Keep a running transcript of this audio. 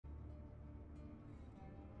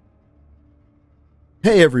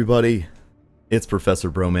Hey everybody, it's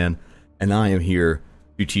ProfessorBroman, and I am here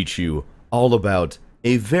to teach you all about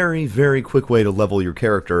a very, very quick way to level your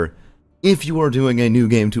character if you are doing a new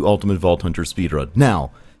game to Ultimate Vault Hunter speedrun. Now,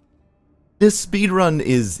 this speedrun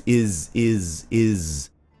is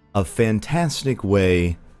a fantastic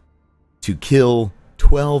way to kill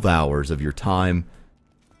 12 hours of your time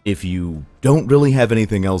if you don't really have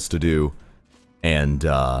anything else to do and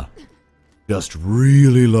just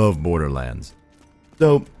really love Borderlands.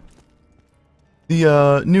 So,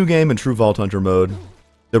 the new game in True Vault Hunter mode,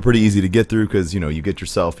 they're pretty easy to get through because, you know, you get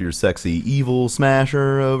yourself your sexy evil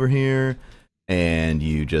smasher over here, and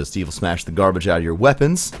you just evil smash the garbage out of your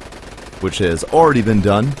weapons, which has already been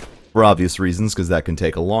done for obvious reasons because that can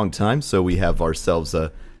take a long time. So we have ourselves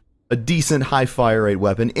a decent high fire rate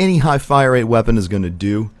weapon. Any high fire rate weapon is going to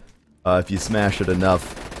do. If you smash it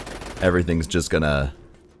enough, everything's just going to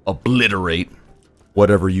obliterate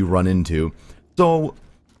whatever you run into. So,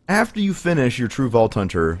 after you finish your True Vault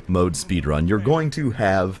Hunter mode speedrun, you're going to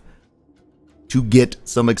have to get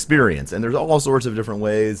some experience. And there's all sorts of different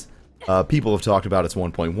ways. People have talked about it's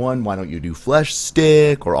 1.1, why don't you do flesh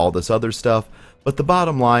stick, or all this other stuff. But the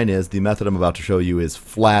bottom line is, the method I'm about to show you is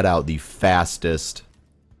flat out the fastest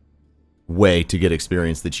way to get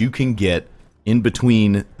experience that you can get in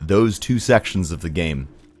between those two sections of the game.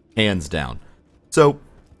 Hands down. So,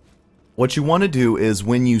 what you want to do is,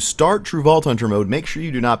 when you start True Vault Hunter mode, make sure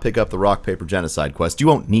you do not pick up the Rock, Paper, Genocide quest. You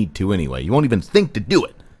won't need to anyway. You won't even think to do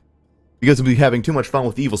it. Because you'll be having too much fun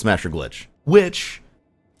with the Evil Smasher glitch. Which,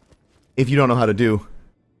 if you don't know how to do,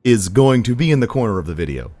 is going to be in the corner of the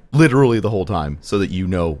video. Literally the whole time, so that you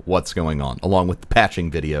know what's going on. Along with the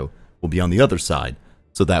patching video will be on the other side.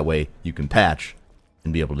 So that way you can patch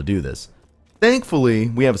and be able to do this. Thankfully,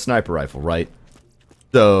 we have a sniper rifle, right?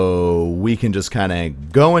 So we can just kind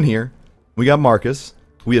of go in here. We got Marcus.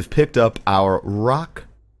 We have picked up our Rock,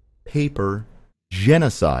 Paper,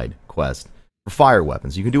 Genocide quest for fire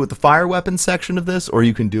weapons. You can do it with the fire weapon section of this, or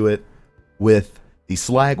you can do it with the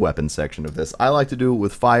slag weapon section of this. I like to do it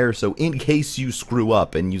with fire, so in case you screw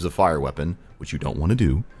up and use a fire weapon, which you don't want to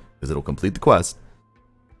do, because it'll complete the quest,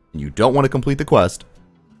 and you don't want to complete the quest,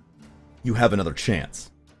 you have another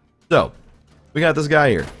chance. So, we got this guy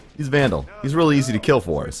here. He's Vandal. He's really easy to kill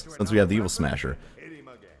for us, since we have the Evil Smasher.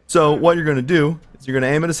 So what you're going to do is you're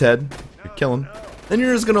going to aim at his head, kill him, then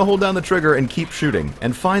you're just going to hold down the trigger and keep shooting,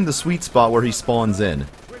 and find the sweet spot where he spawns in.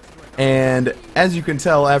 And as you can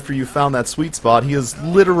tell, after you found that sweet spot, he is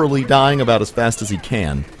literally dying about as fast as he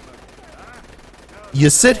can. You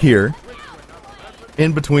sit here,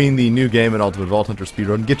 in between the new game and Ultimate Vault Hunter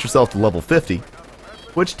speedrun, and get yourself to level 50,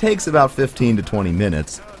 which takes about 15 to 20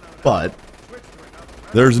 minutes, but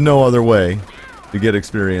there's no other way to get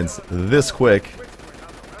experience this quick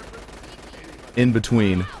in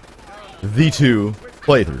between the two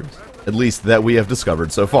playthroughs, at least that we have discovered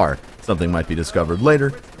so far. Something might be discovered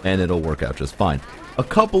later, and it'll work out just fine. A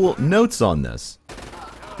couple notes on this.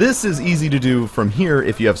 This is easy to do from here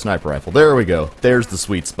if you have sniper rifle. There we go. There's the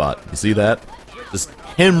sweet spot. You see that? Just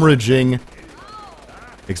hemorrhaging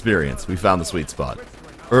experience. We found the sweet spot.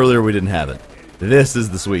 Earlier we didn't have it. This is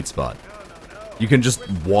the sweet spot. You can just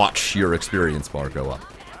watch your experience bar go up.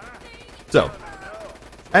 So,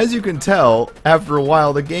 as you can tell, after a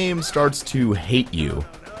while, the game starts to hate you.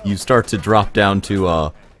 You start to drop down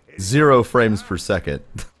to 0 frames per second.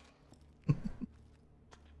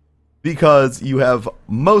 Because you have,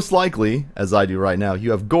 most likely, as I do right now,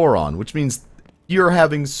 you have gore on, which means you're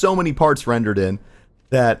having so many parts rendered in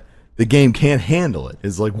that the game can't handle it.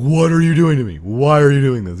 It's like, what are you doing to me? Why are you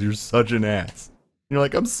doing this? You're such an ass. And you're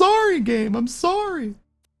like, I'm sorry, game, I'm sorry.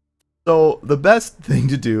 So, the best thing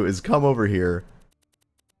to do is come over here,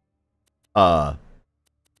 turn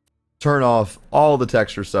off all the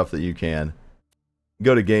texture stuff that you can,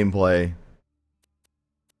 go to gameplay,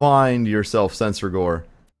 find yourself Censor Gore,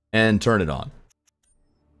 and turn it on.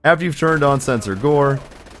 After you've turned on Censor Gore,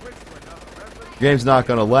 the game's not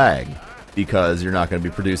going to lag, because you're not going to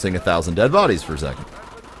be producing 1,000 dead bodies per second.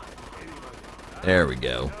 There we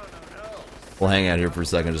go. We'll hang out here for a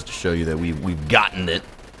second just to show you that we've gotten it.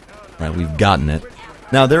 Right, we've gotten it.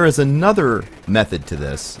 Now, there is another method to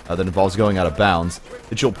this that involves going out of bounds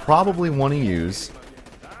that you'll probably want to use.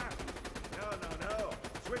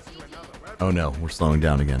 Oh no, we're slowing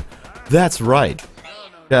down again. That's right.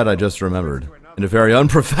 That I just remembered. In a very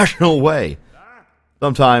unprofessional way.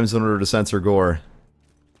 Sometimes, in order to censor gore,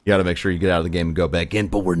 you gotta make sure you get out of the game and go back in,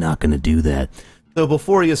 but we're not gonna do that. So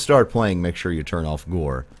before you start playing, make sure you turn off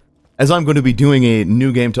gore. As I'm going to be doing a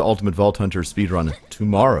new game to Ultimate Vault Hunter speedrun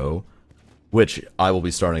tomorrow, which I will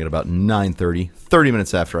be starting at about 9:30, 30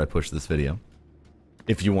 minutes after I push this video,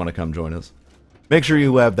 if you want to come join us. Make sure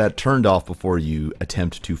you have that turned off before you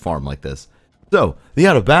attempt to farm like this. So, the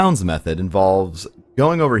out of bounds method involves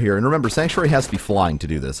going over here, and remember, Sanctuary has to be flying to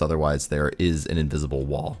do this, otherwise there is an invisible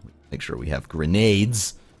wall. Make sure we have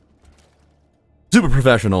grenades. Super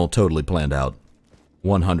professional, totally planned out.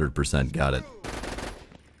 100% got it.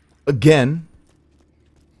 Again,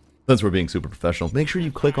 since we're being super professional, make sure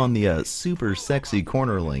you click on the super sexy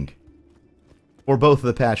corner link for both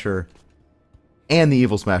the Patcher and the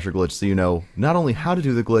Evil Smasher glitch, so you know not only how to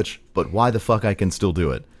do the glitch, but why the fuck I can still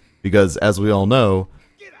do it. Because, as we all know,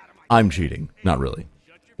 I'm cheating. Not really.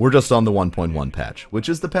 We're just on the 1.1 patch, which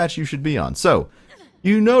is the patch you should be on. So,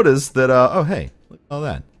 you notice that, oh hey, look at all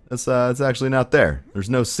that. It's actually not there. There's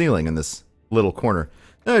no ceiling in this little corner.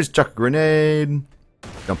 Now just chuck a grenade,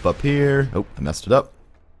 jump up here. Oh, I messed it up.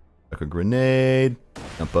 Chuck a grenade,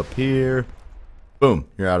 jump up here. Boom,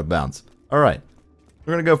 you're out of bounds. Alright,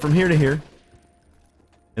 we're gonna go from here to here,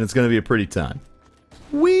 and it's gonna be a pretty time.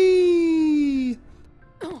 Whee!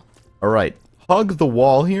 Alright, hug the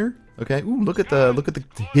wall here. Okay, ooh, look at the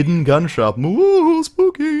hidden gun shop. Ooh,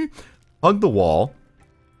 spooky! Hug the wall.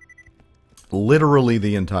 Literally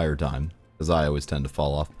the entire time, because I always tend to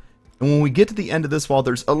fall off. And when we get to the end of this wall,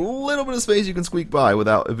 there's a little bit of space you can squeak by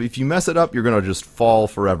without... If you mess it up, you're going to just fall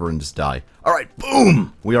forever and just die. Alright,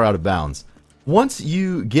 boom! We are out of bounds. Once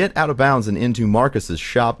you get out of bounds and into Marcus's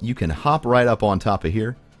shop, you can hop right up on top of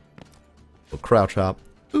here. We'll crouch hop.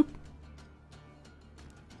 Boop.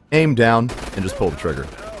 Aim down, and just pull the trigger.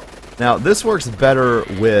 Now, this works better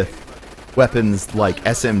with weapons like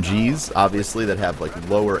SMGs, obviously, that have like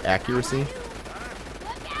lower accuracy.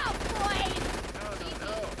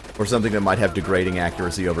 Or something that might have degrading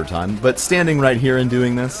accuracy over time. But standing right here and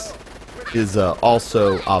doing this is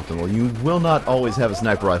also optimal. You will not always have a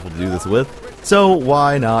sniper rifle to do this with, so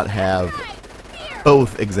why not have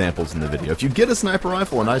both examples in the video? If you get a sniper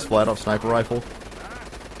rifle, a nice flat-off sniper rifle,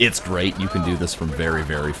 it's great. You can do this from very,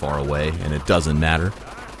 very far away, and it doesn't matter.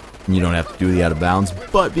 You don't have to do the out of bounds,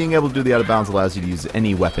 but being able to do the out of bounds allows you to use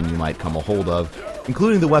any weapon you might come a hold of,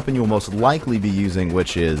 including the weapon you'll most likely be using,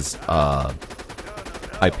 which is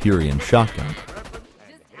Hyperion shotgun.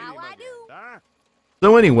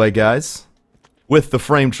 So anyway, guys, with the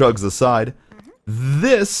frame chugs aside,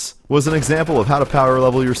 this was an example of how to power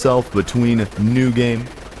level yourself between New Game,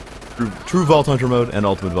 True Vault Hunter mode, and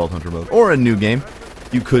Ultimate Vault Hunter mode, or a New Game.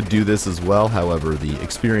 You could do this as well, however, the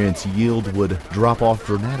experience yield would drop off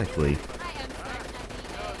dramatically.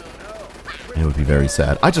 It would be very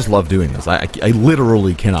sad. I just love doing this. I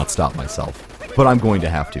literally cannot stop myself, but I'm going to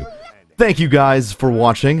have to. Thank you guys for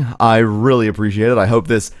watching. I really appreciate it. I hope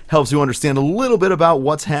this helps you understand a little bit about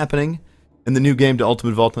what's happening in the New Game to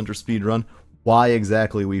Ultimate Vault Hunter Speedrun, why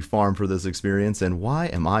exactly we farm for this experience, and why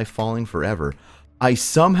am I falling forever. I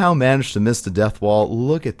somehow managed to miss the death wall.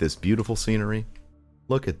 Look at this beautiful scenery.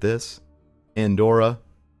 Look at this. Pandora.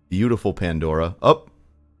 Beautiful Pandora. Oh.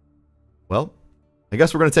 Well, I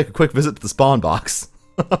guess we're going to take a quick visit to the spawn box.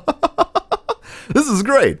 This is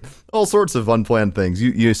great. All sorts of unplanned things.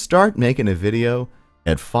 You start making a video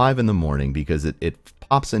at 5 in the morning because it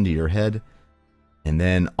pops into your head, and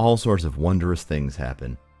then all sorts of wondrous things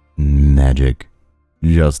happen. Magic.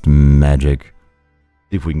 Just magic.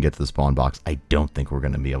 See if we can get to the spawn box. I don't think we're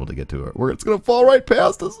going to be able to get to it. It's going to fall right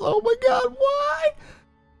past us. Oh my god, why?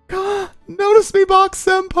 God, notice me, Box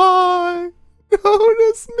Senpai!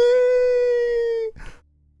 Notice me!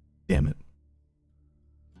 Damn it.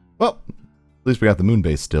 Well, at least we got the moon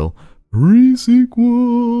base still.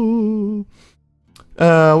 Pre-sequel!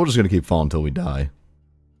 We're just going to keep falling until we die.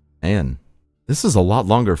 Man, this is a lot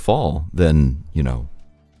longer fall than, you know,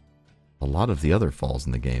 a lot of the other falls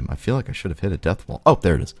in the game. I feel like I should have hit a death wall. Oh,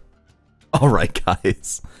 there it is. Alright,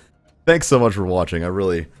 guys. Thanks so much for watching. I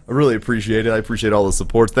really appreciate it. I appreciate all the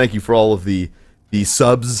support. Thank you for all of the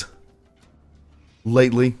subs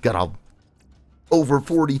lately. Got over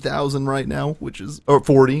 40,000 right now, which is, or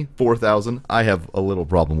 44,000. I have a little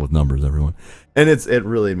problem with numbers, everyone. And it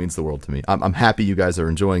really means the world to me. I'm happy you guys are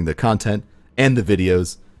enjoying the content and the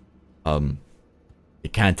videos. The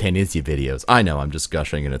content is your videos. I know, I'm just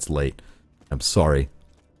gushing and it's late. I'm sorry.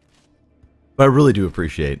 But I really do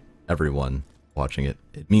appreciate everyone watching it.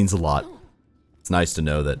 It means a lot. It's nice to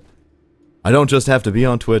know that I don't just have to be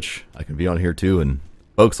on Twitch. I can be on here too, and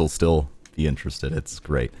folks will still be interested. It's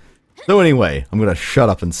great. So anyway, I'm going to shut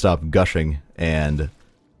up and stop gushing and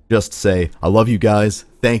just say I love you guys.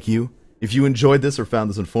 Thank you. If you enjoyed this or found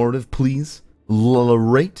this informative, please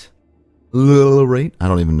rate. I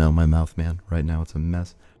don't even know my mouth, man. Right now it's a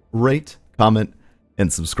mess. Rate, comment,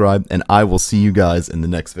 and subscribe, and I will see you guys in the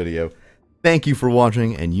next video. Thank you for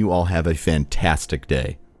watching, and you all have a fantastic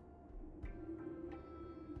day.